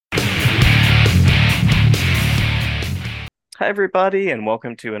Hi, everybody, and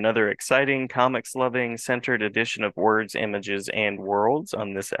welcome to another exciting comics loving centered edition of Words, Images, and Worlds.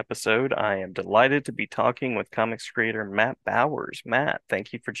 On this episode, I am delighted to be talking with comics creator Matt Bowers. Matt,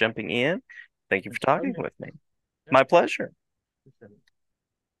 thank you for jumping in. Thank you for talking with me. Yep. My pleasure.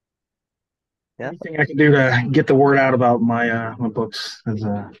 Yeah, Anything I can do to get the word out about my books is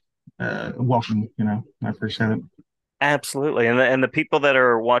welcome. I appreciate it. absolutely. And the people that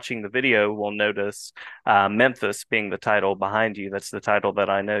are watching the video will notice Memphis being the title behind you. That's the title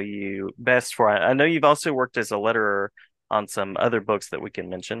that I know you best for. I know you've also worked as a letterer on some other books that we can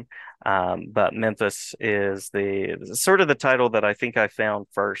mention. But Memphis is the sort of the title that I think I found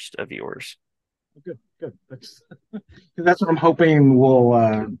first of yours. Good, good. That's what I'm hoping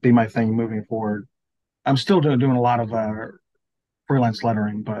will be my thing moving forward. I'm still doing a lot of freelance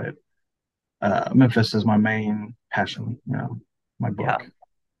lettering, but Memphis is my main passion. My Yeah, book.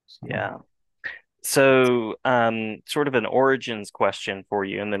 So, yeah. So, sort of an origins question for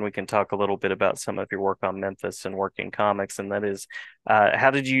you, and then we can talk a little bit about some of your work on Memphis and working comics. And that is, how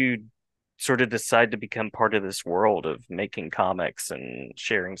did you sort of decide to become part of this world of making comics and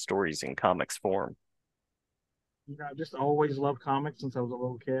sharing stories in comics form? I just always loved comics since I was a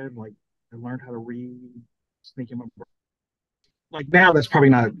little kid. Like I learned how to read, sneaking my like now that's probably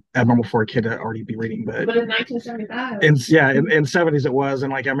not abnormal for a kid to already be reading, but in 1975, and yeah, in '70s it was.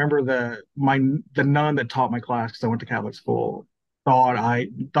 And like I remember the nun that taught my class, because I went to Catholic school, thought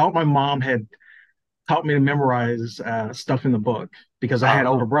my mom had taught me to memorize stuff in the book because I had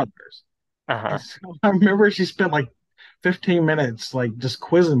older Oh, brothers. And uh-huh. so I remember she spent like 15 minutes like just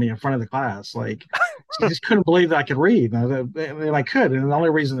quizzing me in front of the class. Like she just couldn't believe that I could read. And I could. And the only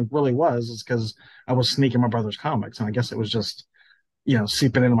reason it really was is because I was sneaking my brother's comics. And I guess it was just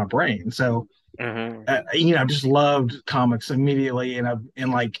seeping into my brain. So Hmm. I just loved comics immediately, and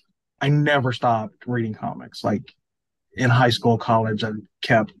I never stopped reading comics. Like in high school, college, I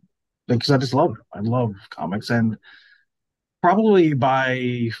kept because I just love it. I love comics, and probably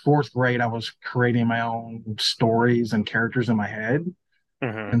by fourth grade, I was creating my own stories and characters in my head. Hmm.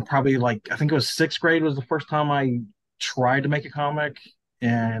 And probably like I think it was sixth grade was the first time I tried to make a comic,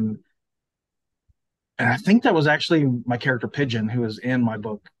 and and I think that was actually my character Pigeon, who is in my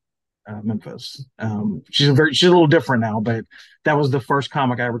book Memphis. She's a little different now, but that was the first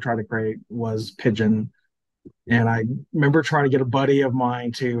comic I ever tried to create was Pigeon. And I remember trying to get a buddy of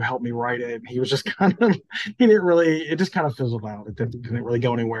mine to help me write it. He was just kind of he didn't really it just kind of fizzled out. It didn't really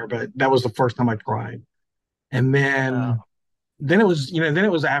go anywhere. But that was the first time I tried. And then Oh. then it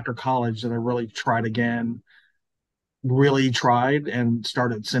was after college that I really tried again, really tried and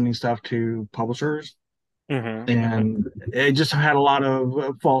started sending stuff to publishers, Hmm. Hmm. and it just had a lot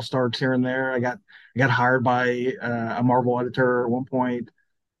of false starts here and there. I got hired by a Marvel editor at one point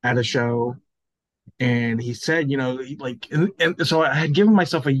at a show, and he said, and so I had given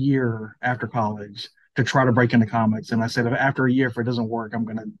myself a year after college to try to break into comics, and I said, after a year, if it doesn't work, I'm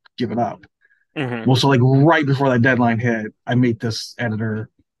gonna give it up. Hmm. Well, so like right before that deadline hit, I meet this editor,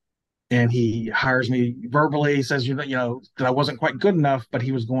 and he hires me verbally. He says, that I wasn't quite good enough, but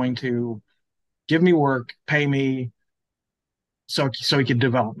he was going to give me work, pay me, so he could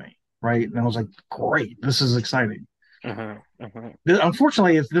develop me, right? And I was like, great, this is exciting. Hmm. Hmm.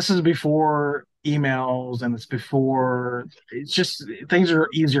 Unfortunately, this is before emails, and it's just things are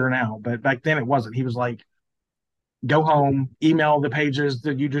easier now, but back then it wasn't. He was like, go home, email the pages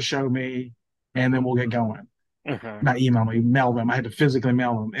that you just showed me, and then we'll get going. Hmm. Not email me, mail them. I had to physically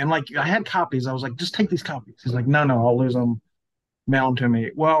mail them, and like I had copies. I was like, just take these copies. He's like, no, no, I'll lose them. Mail them to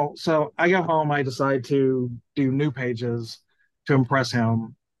me. Well, so I go home. I decide to do new pages to impress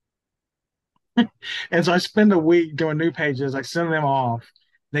him. And so I spend a week doing new pages. I send them off.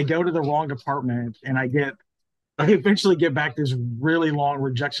 They go to the wrong department, and I eventually get back this really long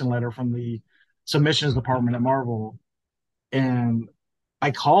rejection letter from the submissions department at Marvel. And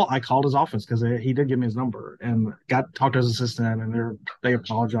I called his office because he did give me his number, and got talked to his assistant, and they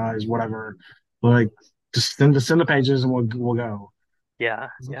apologized, whatever. Like just send the pages, and we'll go. Yeah,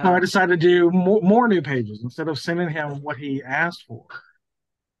 So I yeah. decided to do more new pages instead of sending him what he asked for.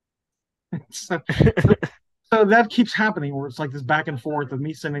 So so that keeps happening where it's like this back and forth of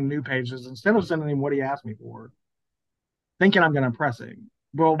me sending new pages instead of sending him what he asked me for, thinking I'm going to impress him.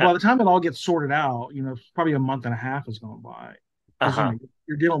 Well, by the time it all gets sorted out, probably a month and a half has gone by because Uh-huh.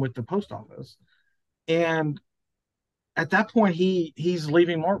 you're dealing with the post office, and at that point he's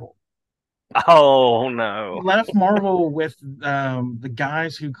leaving Marvel. Oh He no. left Marvel with the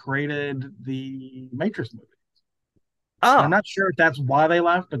guys who created the Matrix movie. And I'm Oh. not sure if that's why they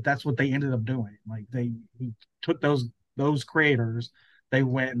left, but that's what they ended up doing. Like he took those creators, they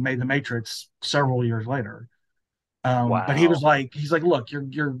went and made the Matrix several years later. But he was Wow. like, he's like, look,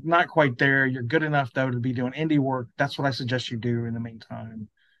 you're not quite there. You're good enough though to be doing indie work. That's what I suggest you do in the meantime,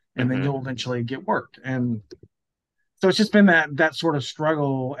 and then Hmm. you'll eventually get work. And so it's just been that sort of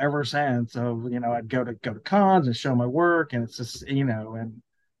struggle ever since. Of I'd go to cons and show my work, and it's just and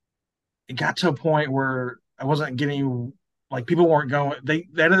it got to a point where I wasn't getting like people weren't going. The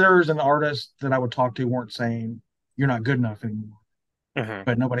editors and the artists that I would talk to weren't saying you're not good enough anymore, Hmm.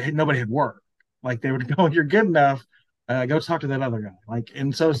 but nobody had work. Like they would go, "You're good enough. Go talk to that other guy." Like,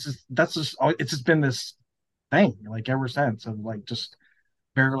 and so it's just been this thing like ever since of like just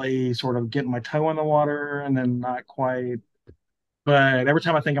barely sort of getting my toe in the water and then not quite. But every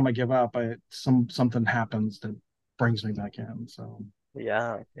time I think I'm gonna give up, something happens that brings me back in.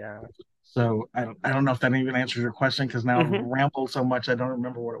 Yeah, yeah. So I don't know if that even answers your question because now I've Hmm. rambled so much I don't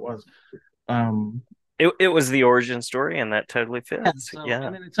remember what it was. Um, It was the origin story, and that totally yeah. fits. So and Yeah.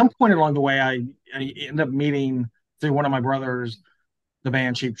 then at some point along the way, I ended up meeting through one of my brothers the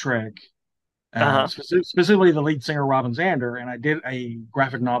band Cheap Trick, Uh-huh. specifically the lead singer Robin Zander, and I did a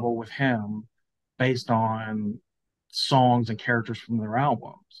graphic novel with him based on songs and characters from their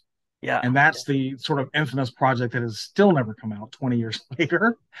albums. Yeah. And that's the sort of infamous project that has still never come out 20 years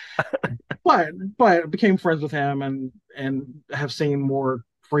later. But I became friends with him and have seen more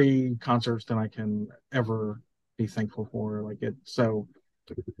free concerts than I can ever be thankful for. Like it, so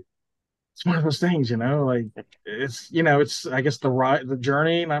it's one of those things, like it's I guess the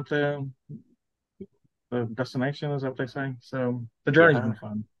journey, not the destination, is that what they say? So the journey's been Yeah.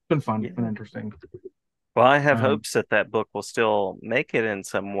 fun. It's been fun. It's been Yeah. interesting. Well, I have Um, hopes that that book will still make it in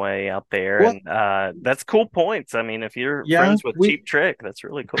some way out there, well, and that's cool points. I mean, if you're yeah, friends with Cheap Trick, that's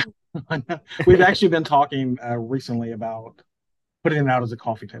really cool. we've actually been talking recently about putting it out as a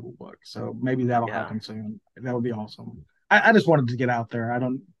coffee table book. So maybe that'll Yeah. happen soon. That would be awesome. I just wanted to get out there. I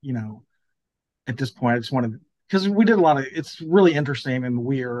don't, at this point, I just wanted because we did a lot of. It's really interesting and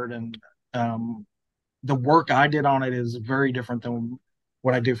weird, and um, the work I did on it is very different than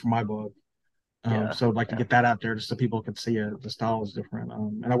what I do for my book. Yeah. So I'd like to Yeah. get that out there just so people could see it. The style is different.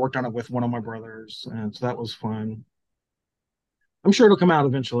 And I worked on it with one of my brothers, and so that was fun. I'm sure it'll come out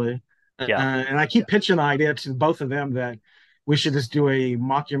eventually. Yeah. And I keep pitching the idea to both of them that we should just do a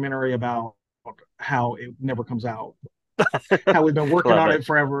mockumentary about how it never comes out, how we've been working Love on it. it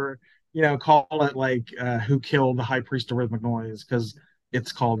forever. Call it like Who Killed the High Priest of Rhythmic Noise, because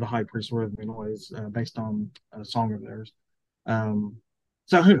it's called The High Priest of Rhythmic Noise, based on a song of theirs. Um,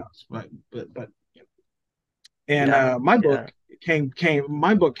 so who knows? But and Yeah. Yeah.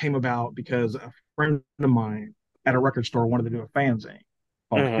 my book came about because a friend of mine at a record store wanted to do a fanzine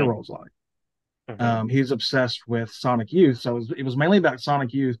called Hmm. Heroes Life. Hmm. He's obsessed with Sonic Youth, so it was mainly about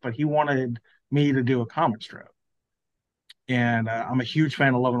Sonic Youth, but he wanted me to do a comic strip. And I'm a huge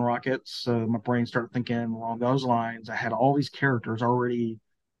fan of Love and Rockets, so my brain started thinking along those lines. I had all these characters already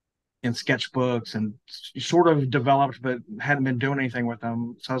in sketchbooks and sort of developed, but hadn't been doing anything with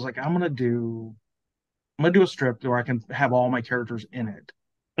them. So I was like, I'm gonna do a strip where I can have all my characters in it,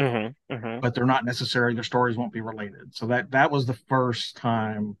 Hmm. Hmm. but they're not necessary. Their stories won't be related. So that was the first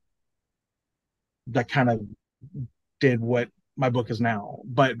time that kind of did what my book is now.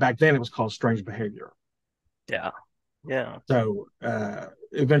 But back then it was called Strange Behavior. Yeah. Yeah. So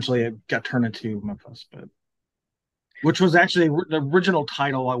eventually it got turned into Memphis, but which was actually the original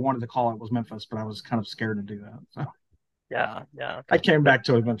title I wanted to call it was Memphis, but I was kind of scared to do that. So Yeah. Yeah. I came But back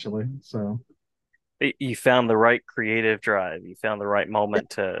to it eventually. So you found the right creative drive. You found the right yeah, moment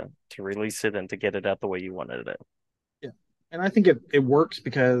to release it and to get it out the way you wanted it. yeah. And I think it works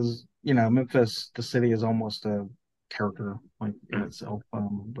because, Memphis, the city is almost a character like in Mm. itself.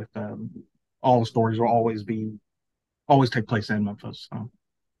 With all the stories will always take place in Memphis. So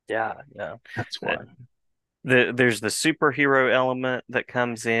Yeah. Yeah. that's Uh, why. there's the superhero element that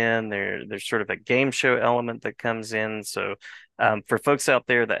comes in. There's sort of a game show element that comes in. So, for folks out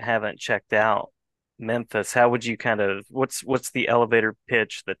there that haven't checked out Memphis, how would you kind of what's the elevator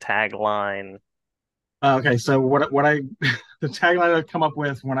pitch, the tagline? Okay, so what I the tagline I've come up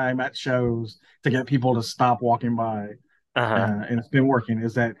with when I'm at shows to get people to stop walking by, Uh-huh. and it's been working,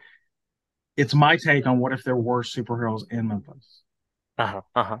 is that it's my take on what if there were superheroes in Memphis. Uh-huh.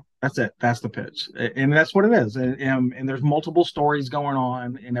 Uh-huh. That's it. That's the pitch, and that's what it is. And there's multiple stories going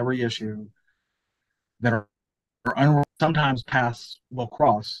on in every issue that sometimes paths will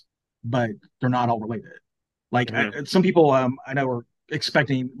cross, but they're not all related. Like Hmm. some people I know are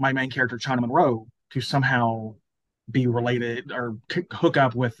expecting my main character China Monroe to somehow be related or hook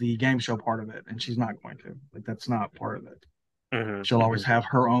up with the game show part of it, and she's not going to. Like that's not part of it. Hmm. She'll always Hmm. have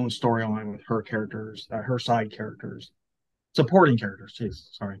her own storyline with her characters, her side characters, supporting characters.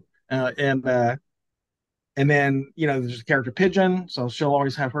 Jeez, sorry. And And then, there's the character Pigeon, so she'll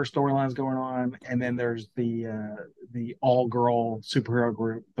always have her storylines going on. And then there's the all girl superhero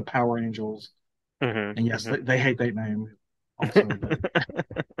group, the Power Angels. And yes, Hmm. they hate that name also, but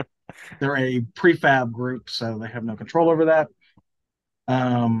they're a prefab group, so they have no control over that.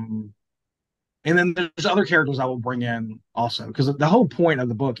 Um, and then there's other characters I will bring in also, because the whole point of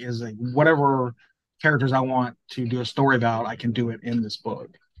the book is like whatever characters I want to do a story about, I can do it in this book.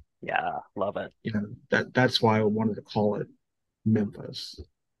 Yeah, love it. That's why I wanted to call it Memphis.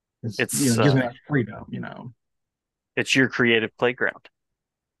 It's It gives me that freedom. it's your creative playground.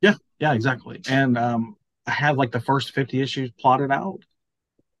 Yeah, yeah, exactly. And I have like the first 50 issues plotted out,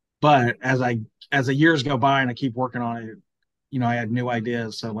 but as the years go by and I keep working on it, I had new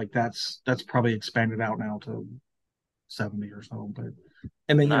ideas. So like that's probably expanded out now to 70 or so. But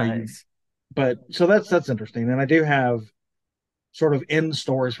and then Nice. but so that's interesting. And I do have sort of end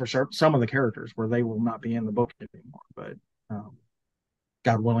stories for some of the characters where they will not be in the book anymore. But um,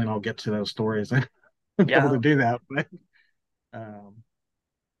 God willing, I'll get to those stories and be able to Yeah. do that. But um,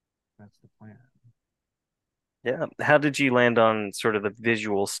 that's the plan. Yeah. How did you land on sort of the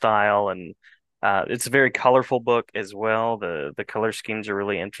visual style and it's a very colorful book as well. The color schemes are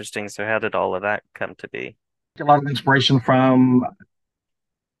really interesting. So how did all of that come to be? A lot of inspiration from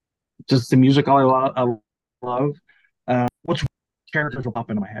just the music I love. Which characters will pop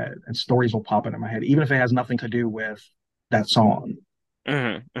into my head and stories will pop into my head, even if it has nothing to do with that song.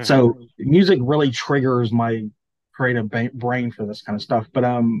 Hmm. Hmm. So music really triggers my creative brain for this kind of stuff. But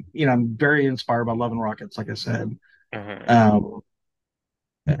I'm very inspired by Love and Rockets, like I said. Hmm. Um,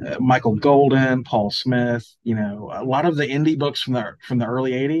 Michael Golden, Paul Smith, a lot of the indie books from the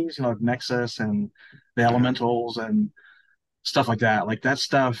early '80s, like Nexus and the Hmm. Elementals and stuff like that. Like that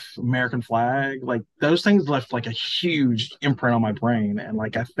stuff, American Flag, like those things left like a huge imprint on my brain. And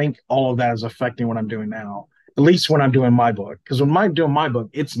like I think all of that is affecting what I'm doing now, at least when I'm doing my book. Because when I'm doing my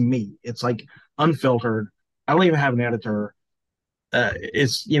book, it's me. It's like unfiltered. I don't even have an editor.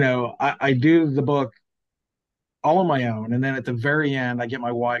 I do the book all on my own. And then at the very end, I get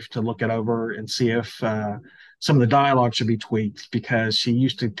my wife to look it over and see if some of the dialogue should be tweaked because she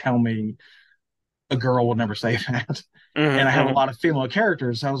used to tell me a girl would never say that. And I have a Hmm. lot of female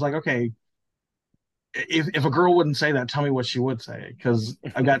characters. So I was like, okay, if a girl wouldn't say that, tell me what she would say. Because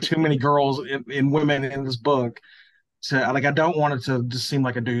I've got too many girls in women in this book. So like, I don't want it to just seem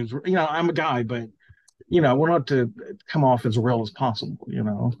like a dude's, I'm a guy, but I want it to come off as real as possible.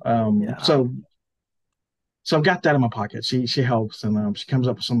 Yeah. So I've got that in my pocket. She helps, and she comes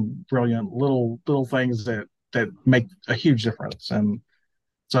up with some brilliant little things that make a huge difference. And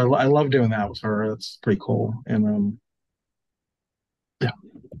so I love doing that with her. That's pretty cool. And yeah,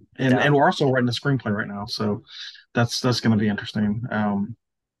 Yeah. and we're also writing a screenplay right now, so that's going to be interesting.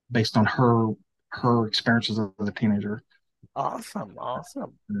 Based on her experiences as a teenager. Awesome.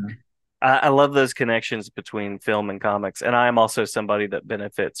 Awesome. Yeah. I love those connections between film and comics, and I am also somebody that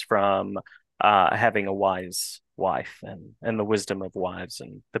benefits from having a wise wife and the wisdom of wives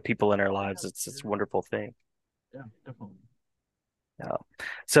and the people in our lives. It's a wonderful thing. Yeah, definitely. Yeah.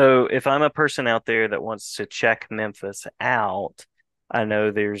 So if I'm a person out there that wants to check Memphis out, I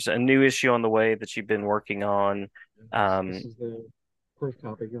know there's a new issue on the way that you've been working on. This Um, is the proof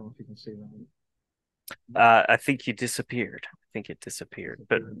copy. I don't know if you can see that. I think you disappeared. I think it disappeared,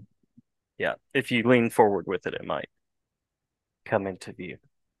 but yeah, if you lean forward with it, it might come into view.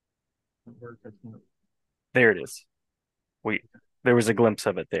 There it is. We there was a glimpse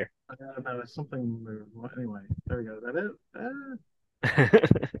of it there. No, something moved. Well, anyway, there we go. Is that it?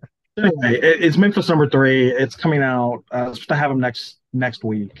 Anyway, it's Memphis #3. It's coming out. Supposed to have them next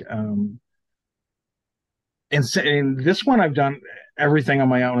week. And this one I've done everything on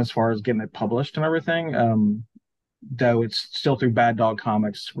my own as far as getting it published and everything. Though it's still through Bad Dog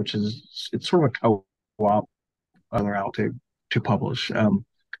Comics, which is it's sort of a co-op other out to publish.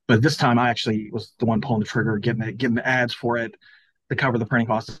 But this time I actually was the one pulling the trigger, getting the ads for it to cover the printing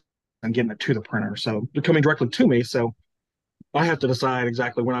costs and getting it to the printer. So they're coming directly to me. So I have to decide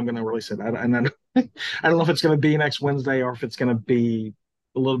exactly when I'm going to release it. And then I don't know if it's going to be next Wednesday or if it's going to be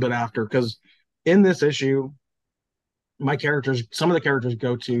a little bit after. Because in this issue, some of the characters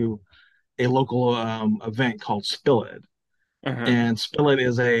go to a local event called Spill It. Hmm. And Spill It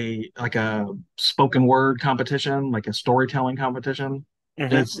is a spoken word competition, like a storytelling competition.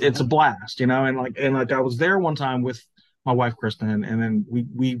 And Hmm. it's a blast. And I was there one time with my wife Kristen, and then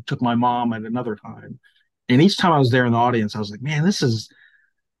we took my mom at another time. And each time I was there in the audience, I was like, man, this is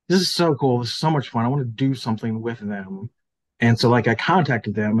so cool. This is so much fun. I want to do something with them. And so like I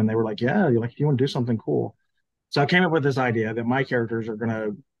contacted them and they were like, yeah, you want to do something cool. So I came up with this idea that my characters are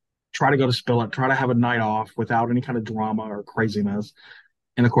gonna try to go to Spill It, try to have a night off without any kind of drama or craziness.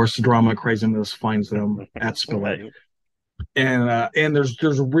 And of course, the drama and craziness finds them at Spill It. Right. And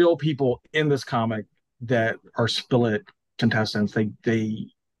there's real people in this comic that are Spill It contestants. They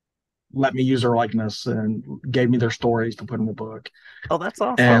let me use their likeness and gave me their stories to put in the book. Oh, that's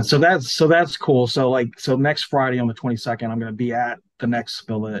And awesome. so that's cool. So next Friday on the 22nd, I'm going to be at the next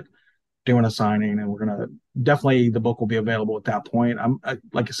Spill It doing a signing, and we're gonna definitely the book will be available at that point.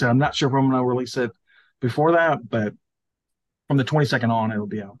 Like I said, I'm not sure if I'm gonna release it before that, but from the 22nd on, it'll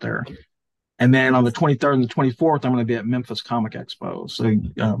be out there. And then on the 23rd and the 24th, I'm going to be at Memphis Comic Expo, so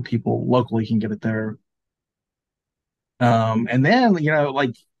people locally can get it there. And then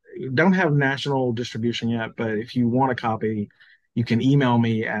like don't have national distribution yet, but if you want a copy, you can email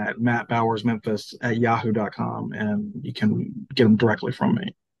me at mattbowersmemphis@yahoo.com, and you can get them directly from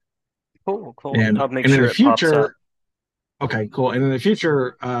me. Cool, cool. And I'll make and in sure the it pops up. future, okay, cool. And in the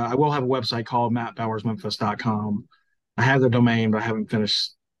future, I will have a website called mattbowersmemphis.com. I have the domain, but I haven't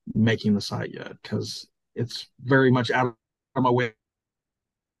finished making the site yet because it's very much out of my way.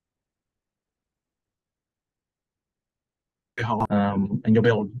 And you'll be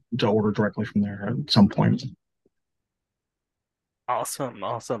able to order directly from there at some point. Awesome,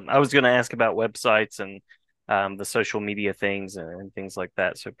 awesome. I was going to ask about websites and the social media things and things like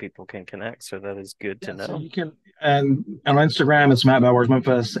that so people can connect. So that is good to Yeah, so know. you can, and on Instagram, it's Matt Bowers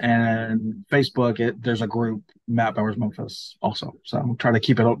Memphis, and Facebook, there's a group, Matt Bowers Memphis, also. So try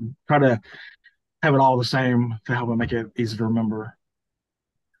to try to have it all the same to help it make it easy to remember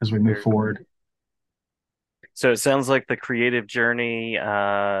as we move Very cool. forward. So it sounds like the creative journey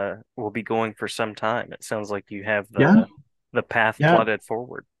will be going for some time. It sounds like you have Yeah, the path yeah. plotted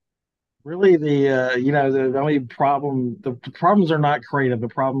forward. Really, the only the problems are not creative. The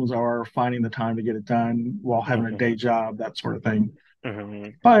problems are finding the time to get it done while having a day Hmm. job, that sort of thing. Hmm.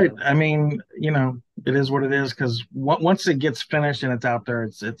 But Hmm. I mean, it is what it is because once it gets finished and it's out there,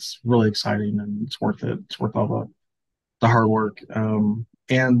 it's really exciting and it's worth it. It's worth all the hard work.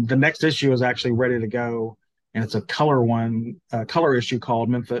 And the next issue is actually ready to go, and it's a color one, a color issue called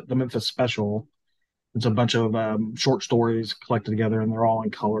the Memphis Special. It's a bunch of short stories collected together, and they're all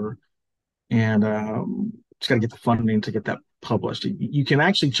in color. And just got to get the funding to get that published. You can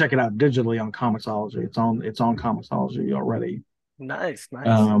actually check it out digitally on Comixology. It's on Comixology already. Nice, nice.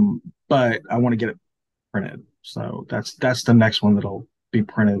 Um, but I want to get it printed, so that's the next one that'll be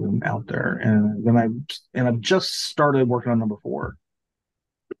printed and out there. And I've just started working on number four,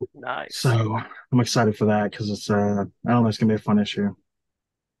 Nice. so I'm excited for that because it's I don't know, it's gonna be a fun issue.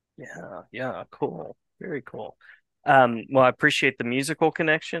 Yeah, yeah, cool. Very cool. Well, I appreciate the musical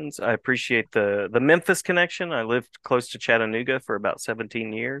connections. I appreciate the Memphis connection. I lived close to Chattanooga for about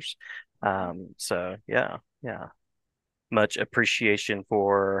 17 years. So yeah, yeah. Much appreciation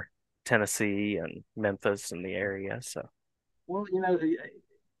for Tennessee and Memphis and the area. So Well,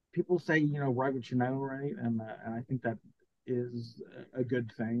 people say write what you know, right? And I think that is a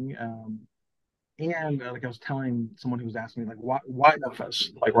good thing. And like I was telling someone who was asking me, like, why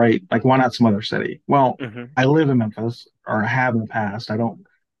Memphis? Like, right? Like, why not some other city? Well, hmm. I live in Memphis, or I have in the past. I don't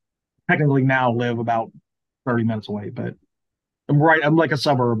technically now live about 30 minutes away, but I'm right. I'm like a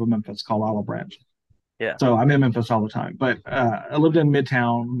suburb of Memphis called Olive Branch. Yeah, So I'm in Memphis all the time. But I lived in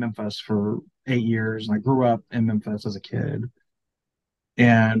Midtown Memphis for 8 years, and I grew up in Memphis as a kid.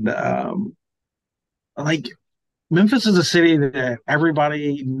 And like Memphis is a city that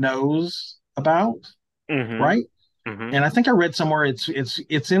everybody knows about, hmm. right? Hmm. And I think I read somewhere it's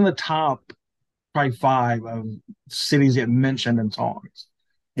in the top probably five of cities get mentioned in songs,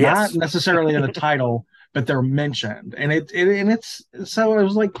 not Yes. necessarily in the title, but they're mentioned. And it's so it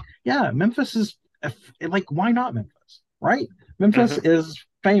was like, yeah, Memphis is like why not Memphis, right? Memphis Hmm. is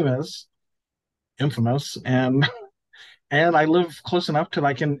famous, infamous, and I live close enough to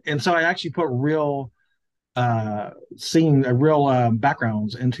I can, and so I actually put real seeing real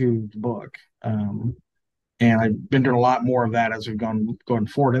backgrounds into the book. And I've been doing a lot more of that as we've gone going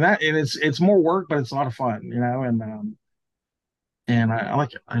forward. And it's more work, but it's a lot of fun, and I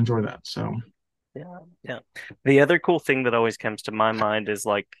like it. I enjoy that. So Yeah, yeah. The other cool thing that always comes to my mind is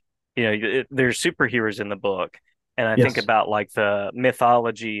like, there's superheroes in the book, and I think yes, about like the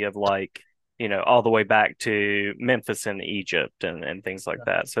mythology of like, all the way back to Memphis and Egypt and things like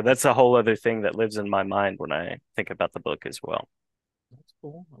that. So that's a whole other thing that lives in my mind when I think about the book as well. that's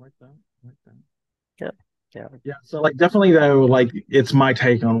cool. I like that. I like that. Yeah, yeah. Yeah. So like definitely though, like it's my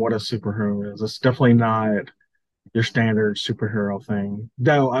take on what a superhero is. It's definitely not your standard superhero thing.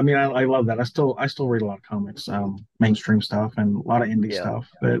 Though I mean I love that. I still read a lot of comics, mainstream stuff and a lot of indie Yeah. stuff.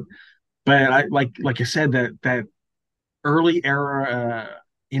 But I like I said that early era.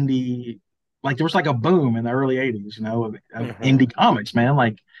 indie, like there was like a boom in the early 80s, of Hmm. indie comics, man.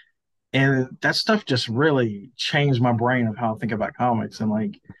 Like, and that stuff just really changed my brain of how I think about comics. And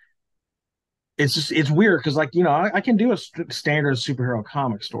like, it's weird because like, I can do a standard superhero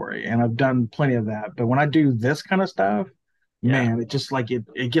comic story and I've done plenty of that. But when I do this kind of stuff, Yeah. man, it just like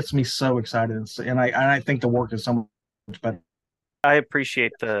it gets me so excited. And I think the work is so much better. I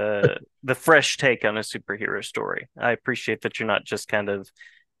appreciate the fresh take on a superhero story. I appreciate that you're not just kind of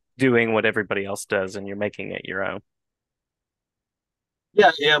doing what everybody else does and you're making it your own.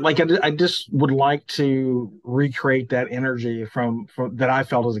 Yeah, yeah. Like I just would like to recreate that energy from that I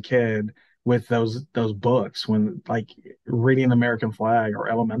felt as a kid with those books when like reading American Flag or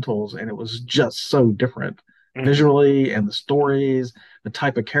Elementals, and it was just so different Hmm. visually and the stories, the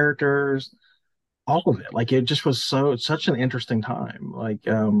type of characters, all of it. Like it just was such an interesting time. Like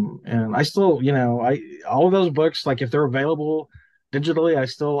and I still, I all of those books, like if they're available digitally,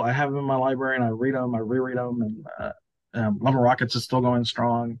 I have them in my library and I read them, I reread them, and Love and Rockets is still going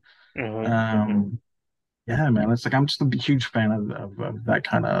strong. Hmm. Hmm. Um, yeah, man, it's like I'm just a huge fan of that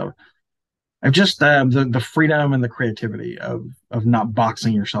kind of just the freedom and the creativity of not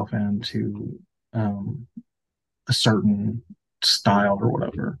boxing yourself into um, a certain style or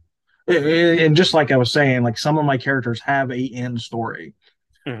whatever. And just like I was saying, like some of my characters have a end story.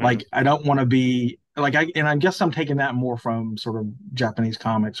 Hmm. Like I don't want to be like and I guess I'm taking that more from sort of Japanese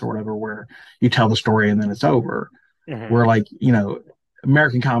comics or whatever, where you tell the story and then it's over. Hmm. Where like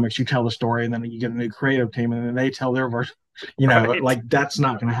American comics, you tell the story and then you get a new creative team and then they tell their version. Right. Like that's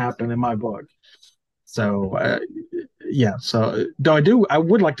not going to happen in my book. So yeah, so though I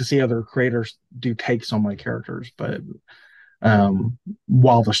would like to see other creators do takes on my characters, but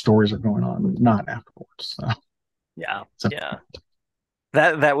while the stories are going on, not afterwards. Yeah. So Yeah.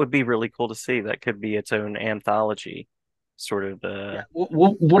 That would be really cool to see. That could be its own anthology, sort of yeah,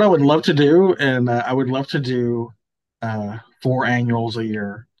 what I would love to do, and I would love to do 4 annuals a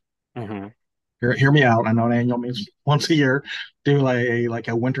year. hmm. Hear me out. I know an annual means once a year. Do like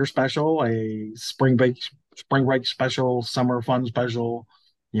a winter special, a spring break special, summer fun special,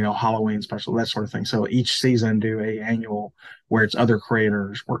 Halloween special, that sort of thing. So each season do a annual where it's other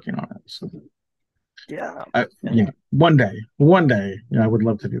creators working on it. So Yeah. Yeah. one day, I would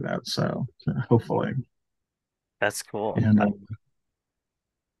love to do that. So hopefully, That's cool.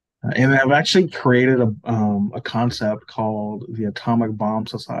 and I've actually created a concept called the Atomic Bomb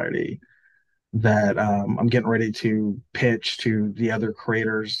Society that I'm getting ready to pitch to the other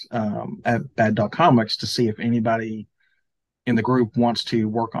creators at Bad Dog Comics to see if anybody in the group wants to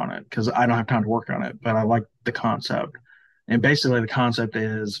work on it because I don't have time to work on it, but I like the concept. And basically, the concept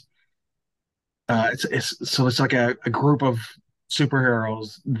is it's like a group of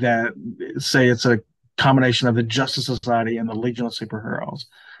superheroes that say it's a combination of the Justice Society and the Legion of Superheroes.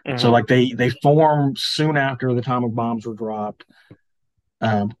 So Hmm. like they form soon after the atomic bombs were dropped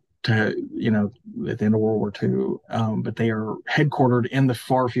um, to at the end of World War II, but they are headquartered in the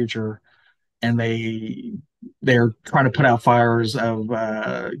far future, and they're trying to put out fires of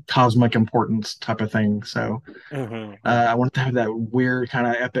cosmic importance type of thing. So Hmm. I wanted to have that weird kind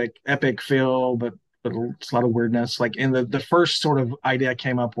of epic feel, but it's a lot of weirdness. Like in the first sort of idea I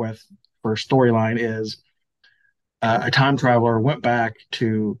came up with for a storyline is a time traveler went back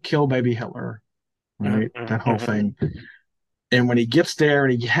to kill baby Hitler, right? Hmm. That whole Hmm. thing. And when he gets there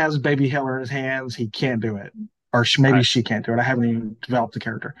and he has baby Hitler in his hands, he can't do it. Or maybe Right. she can't do it. I haven't even developed the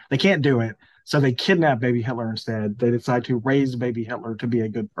character. They can't do it. So they kidnap baby Hitler instead. They decide to raise baby Hitler to be a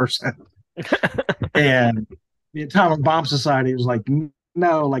good person. And the Atomic Bomb Society was like,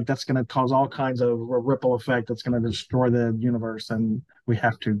 no, like that's going to cause all kinds of a ripple effect that's going to destroy the universe. And we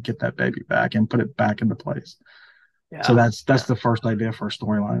have to get that baby back and put it back into place. So Yeah. that's Yeah. the first idea for a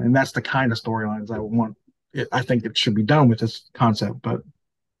storyline. And that's the kind of storylines I want. I think it should be done with this concept, but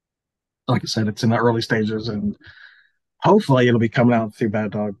like I said, it's in the early stages, and hopefully it'll be coming out through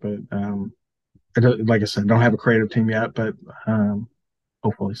Bad Dog. But like I said, don't have a creative team yet, but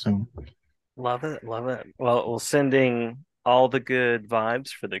hopefully soon. Love it. Love it. Well, sending all the good vibes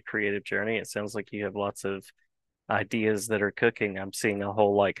for the creative journey. It sounds like you have lots of ideas that are cooking. I'm seeing a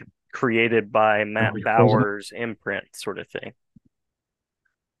whole like created by Are Matt we closing it? Bowers imprint sort of thing.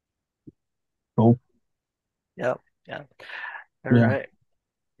 Cool. Yep. Yeah. All Yeah. right.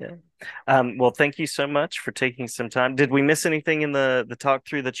 Yeah. Well, thank you so much for taking some time. Did we miss anything in the talk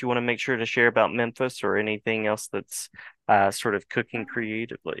through that you want to make sure to share about Memphis or anything else that's sort of cooking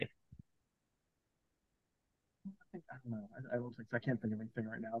creatively? I don't know. I don't think I can't think of anything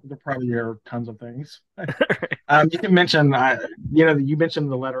right now. There probably are tons of things. You can mention, you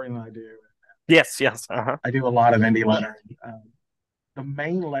mentioned the lettering that I do. Yes. Yes. Uh-huh. I do a lot of indie lettering. the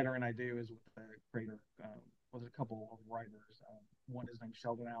main lettering I do is with the creator, with a couple of writers. One is named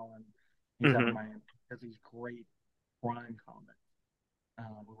Sheldon Allen. He's out of Hmm. Miami. He does these great crime comics.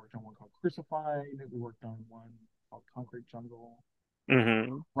 We worked on one called Crucified. We worked on one called Concrete Jungle.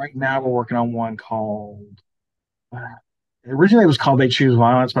 Hmm. Right now, we're working on one called. Originally, it was called They Choose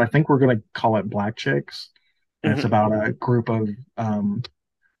Violence, but I think we're going to call it Black Chicks. And it's Hmm. about a group of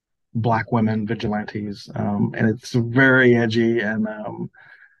black women vigilantes, and it's very edgy and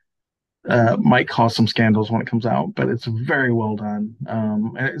might cause some scandals when it comes out, but it's very well done.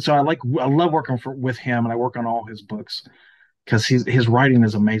 And so I love working with him, and I work on all his books because his writing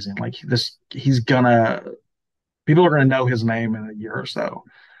is amazing. Like this, he's gonna people are gonna know his name in a year or so.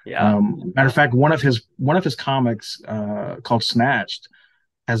 Yeah. Matter of fact, one of his comics called Snatched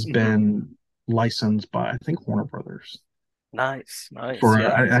has Hmm. been licensed by I think Warner Brothers Nice. Nice. for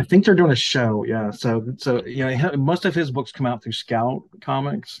Yeah. I think they're doing a show. Yeah, so most of his books come out through Scout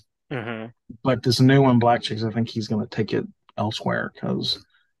Comics, Hmm. but this new one, Black Chicks, I think he's going to take it elsewhere because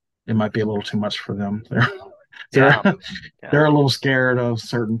it might be a little too much for them. They're Yeah. they're Yeah. a little scared of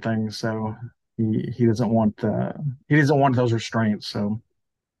certain things, so he doesn't want he doesn't want those restraints. So,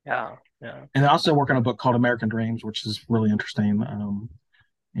 Yeah. Yeah. and I also work on a book called American Dreams, which is really interesting.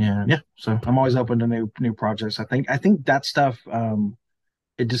 And yeah, so I'm always open to new projects. I think that stuff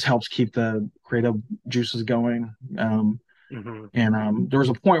it just helps keep the creative juices going. Hmm. And there was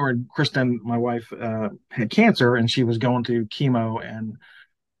a point where Kristen, my wife, had cancer, and she was going through chemo and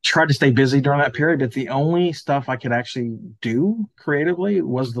tried to stay busy during that period. But the only stuff I could actually do creatively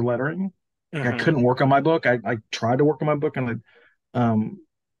was the lettering. I Hmm. couldn't work on my book. I tried to work on my book, um,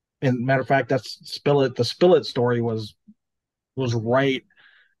 and matter of fact, that's Spill It. The Spill It story was right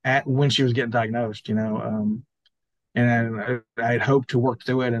at when she was getting diagnosed. And I had hoped to work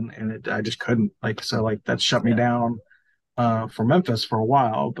through it, and I just couldn't. Like that shut me Yeah. down for Memphis for a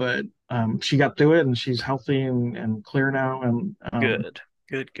while, but she got through it and she's healthy and clear now. And Good.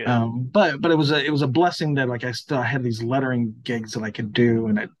 Good. Good. but it was a blessing that like I still had these lettering gigs that I could do,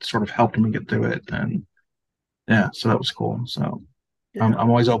 and it sort of helped me get through it. And yeah, so that was cool. So I'm Yeah.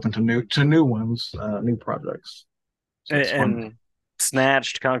 always open to new ones, new projects. So it's fun. And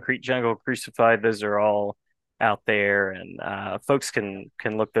Snatched, Concrete Jungle, Crucified, those are all out there, and folks can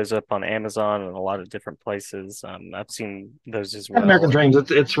look those up on Amazon and a lot of different places. I've seen those as American well. And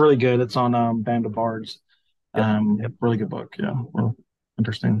Dreams, it's really good. It's on Band of Bards. yep, yep, Really good book. Yeah, well,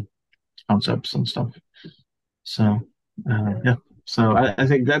 interesting concepts and stuff. So, yeah. yeah. So I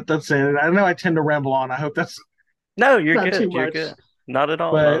think that's it. I know I tend to ramble on. I hope that's No, you're not too good. You're much, good. Not at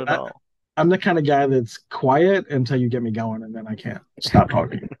all. Not but at all. I'm the kind of guy that's quiet until you get me going, and then I can't stop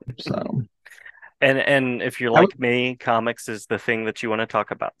talking. So, And if you're I would, like me, comics is the thing that you want to talk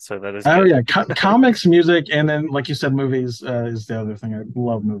about. So that is oh good. yeah, comics, music, and then like you said, movies is the other thing. I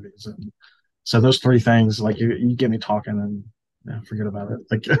love movies, and so those three things, like you get me talking, and yeah, forget about it.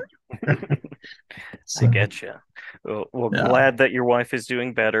 Like, I so get you. Well, yeah. glad that your wife is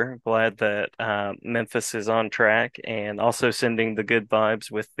doing better. Glad that Memphis is on track, and also sending the good vibes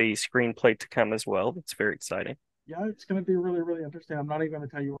with the screenplay to come as well. That's very exciting. Yeah, it's going to be really, really interesting. I'm not even going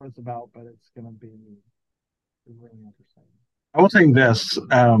to tell you what it's about, but it's going to be really interesting. I will tell you this.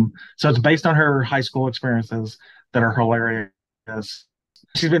 So it's based on her high school experiences that are hilarious.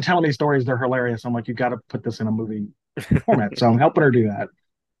 She's been telling me stories that are hilarious. I'm like, you got to put this in a movie format. So I'm helping her do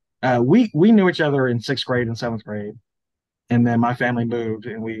that. We knew each other in sixth grade and seventh grade, and then my family moved,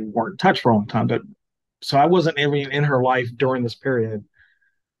 and we weren't in touch for a long time. But so I wasn't even in her life during this period.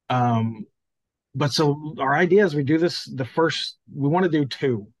 Um, but so our idea is we do this. We want to do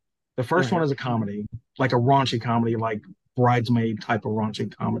two. The first one Hmm. is a comedy, like a raunchy comedy, like Bridesmaid type of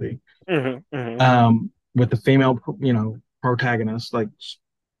raunchy comedy, Hmm. Hmm. with the female, protagonist, like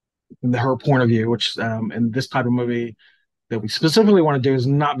her point of view. Which in this type of movie that we specifically want to do has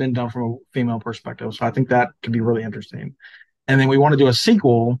not been done from a female perspective. So I think that could be really interesting. And then we want to do a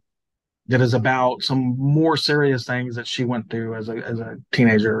sequel that is about some more serious things that she went through as a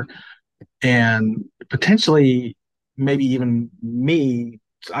teenager, and potentially maybe even me.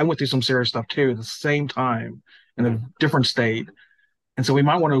 I went through some serious stuff too at the same time in a Hmm. different state, and so we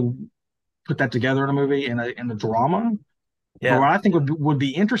might want to put that together in a movie in a drama. But Yeah. what I think would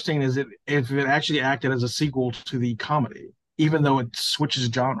be interesting is if it actually acted as a sequel to the comedy, even though it switches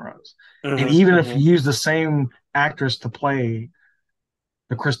genres, and Hmm. even if Hmm. you use the same actress to play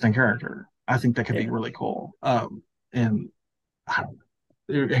the Kristen character, I think that could be Yeah. really cool. And I don't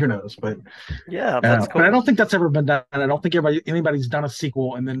who knows, but Yeah, that's but I cool. don't think that's ever been done. I don't think anybody's done a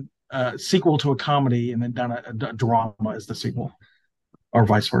sequel and then sequel to a comedy and then done a drama as the sequel, or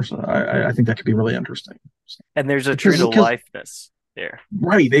vice versa. I think that could be really interesting. And there's a true Because to lifeness. there.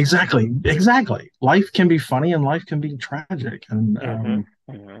 Right, exactly. Life can be funny and life can be tragic, Hmm.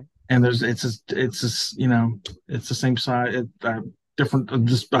 Hmm. and it's just it's the same side, different,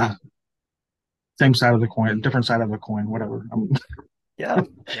 just same side of the coin, different side of the coin, whatever. Yeah,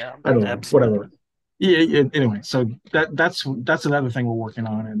 yeah, I don't know, absolutely. whatever. Yeah. Anyway, so that's another thing we're working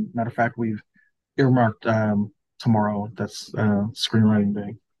on, and matter of fact, we've earmarked tomorrow. That's screenwriting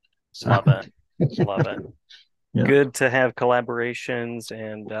day. So Love it. Love it. yeah. Good to have collaborations.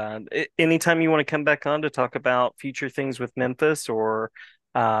 And anytime you want to come back on to talk about future things with Memphis or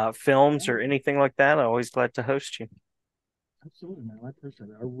films or anything like that, I'm always glad to host you. Absolutely, man. I appreciate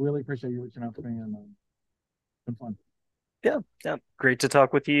it. I really appreciate you reaching out to me, and it's been fun. Yeah, yeah. Great to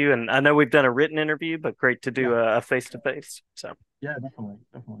talk with you. And I know we've done a written interview, but great to Yeah, do a face to face. So, yeah, definitely.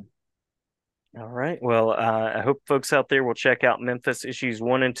 all right. Well, I hope folks out there will check out Memphis issues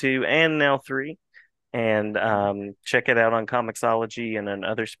 1 and 2 and now 3 and check it out on Comixology and in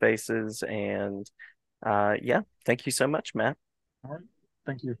other spaces. And yeah, thank you so much, Matt. All right.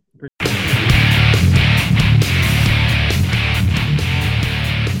 Thank you.